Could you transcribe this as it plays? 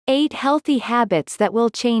8 healthy habits that will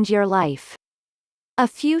change your life. A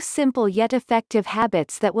few simple yet effective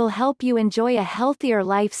habits that will help you enjoy a healthier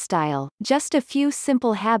lifestyle. Just a few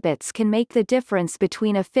simple habits can make the difference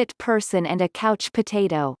between a fit person and a couch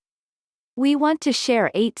potato. We want to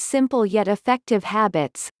share 8 simple yet effective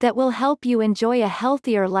habits that will help you enjoy a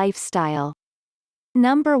healthier lifestyle.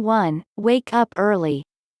 Number 1. Wake up early.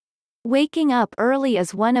 Waking up early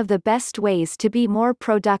is one of the best ways to be more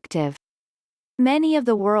productive. Many of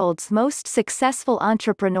the world's most successful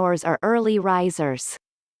entrepreneurs are early risers.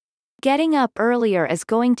 Getting up earlier is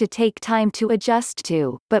going to take time to adjust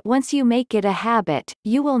to, but once you make it a habit,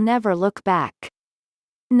 you will never look back.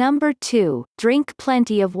 Number 2. Drink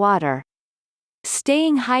plenty of water.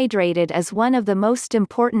 Staying hydrated is one of the most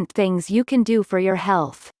important things you can do for your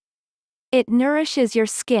health. It nourishes your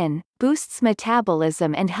skin, boosts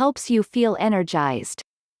metabolism and helps you feel energized.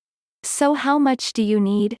 So how much do you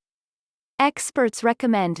need? Experts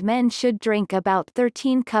recommend men should drink about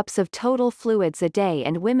 13 cups of total fluids a day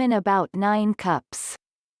and women about 9 cups.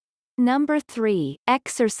 Number 3.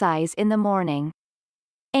 Exercise in the morning.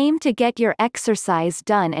 Aim to get your exercise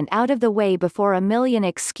done and out of the way before a million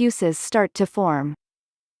excuses start to form.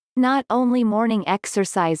 Not only morning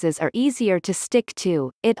exercises are easier to stick to,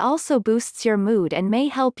 it also boosts your mood and may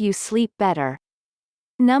help you sleep better.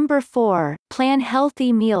 Number 4. Plan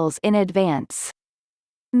healthy meals in advance.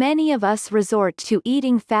 Many of us resort to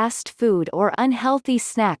eating fast food or unhealthy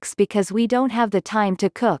snacks because we don't have the time to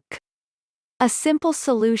cook. A simple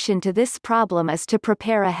solution to this problem is to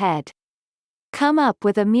prepare ahead. Come up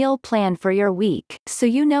with a meal plan for your week, so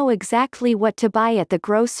you know exactly what to buy at the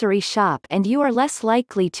grocery shop and you are less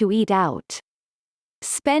likely to eat out.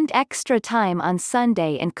 Spend extra time on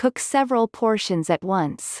Sunday and cook several portions at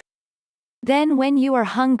once. Then when you are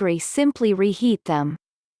hungry, simply reheat them.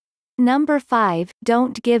 Number 5.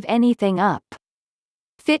 Don't give anything up.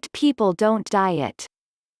 Fit people don't diet.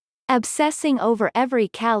 Obsessing over every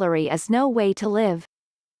calorie is no way to live.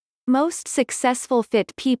 Most successful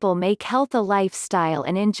fit people make health a lifestyle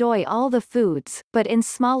and enjoy all the foods, but in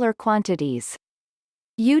smaller quantities.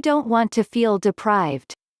 You don't want to feel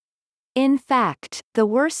deprived. In fact, the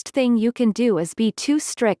worst thing you can do is be too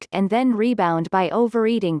strict and then rebound by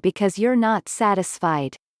overeating because you're not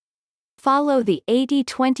satisfied. Follow the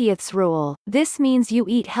 80-20 rule. This means you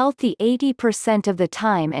eat healthy 80% of the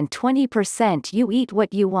time and 20% you eat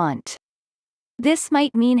what you want. This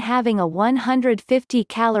might mean having a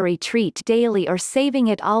 150-calorie treat daily or saving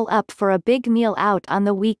it all up for a big meal out on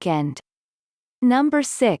the weekend. Number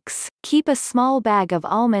 6. Keep a small bag of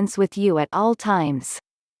almonds with you at all times.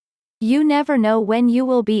 You never know when you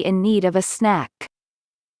will be in need of a snack.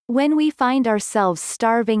 When we find ourselves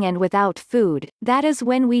starving and without food, that is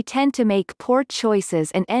when we tend to make poor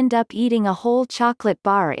choices and end up eating a whole chocolate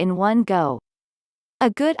bar in one go. A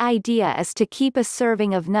good idea is to keep a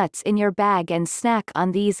serving of nuts in your bag and snack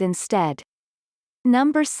on these instead.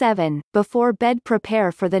 Number 7. Before bed,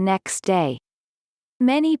 prepare for the next day.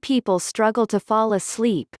 Many people struggle to fall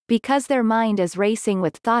asleep because their mind is racing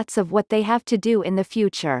with thoughts of what they have to do in the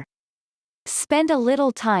future. Spend a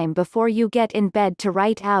little time before you get in bed to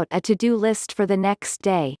write out a to-do list for the next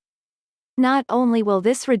day. Not only will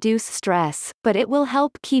this reduce stress, but it will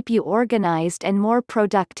help keep you organized and more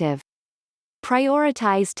productive.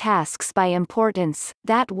 Prioritize tasks by importance,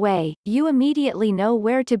 that way, you immediately know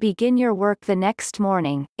where to begin your work the next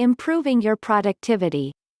morning, improving your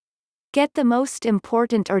productivity. Get the most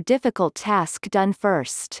important or difficult task done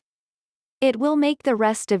first. It will make the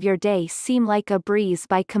rest of your day seem like a breeze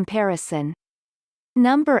by comparison.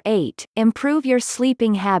 Number 8. Improve your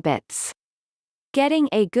sleeping habits. Getting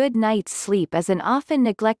a good night's sleep is an often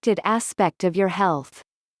neglected aspect of your health.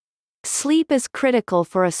 Sleep is critical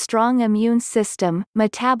for a strong immune system,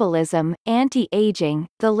 metabolism, anti-aging,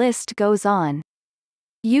 the list goes on.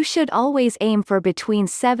 You should always aim for between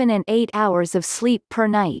 7 and 8 hours of sleep per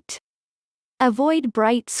night. Avoid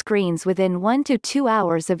bright screens within 1 to 2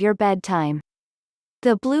 hours of your bedtime.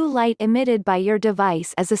 The blue light emitted by your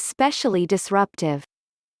device is especially disruptive.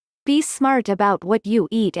 Be smart about what you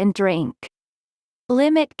eat and drink.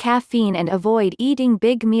 Limit caffeine and avoid eating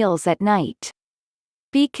big meals at night.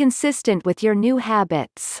 Be consistent with your new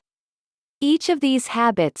habits. Each of these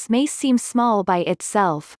habits may seem small by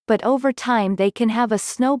itself, but over time they can have a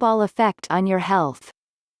snowball effect on your health.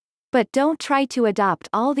 But don't try to adopt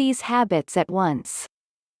all these habits at once.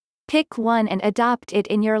 Pick one and adopt it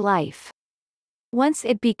in your life. Once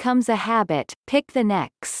it becomes a habit, pick the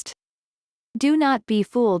next. Do not be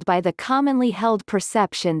fooled by the commonly held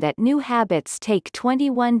perception that new habits take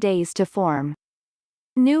 21 days to form.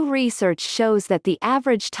 New research shows that the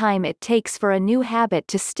average time it takes for a new habit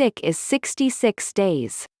to stick is 66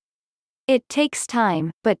 days. It takes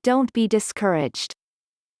time, but don't be discouraged.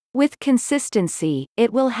 With consistency,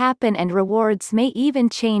 it will happen and rewards may even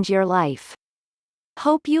change your life.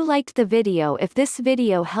 Hope you liked the video. If this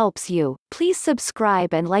video helps you, please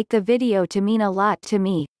subscribe and like the video to mean a lot to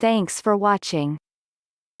me. Thanks for watching.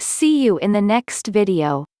 See you in the next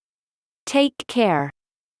video. Take care.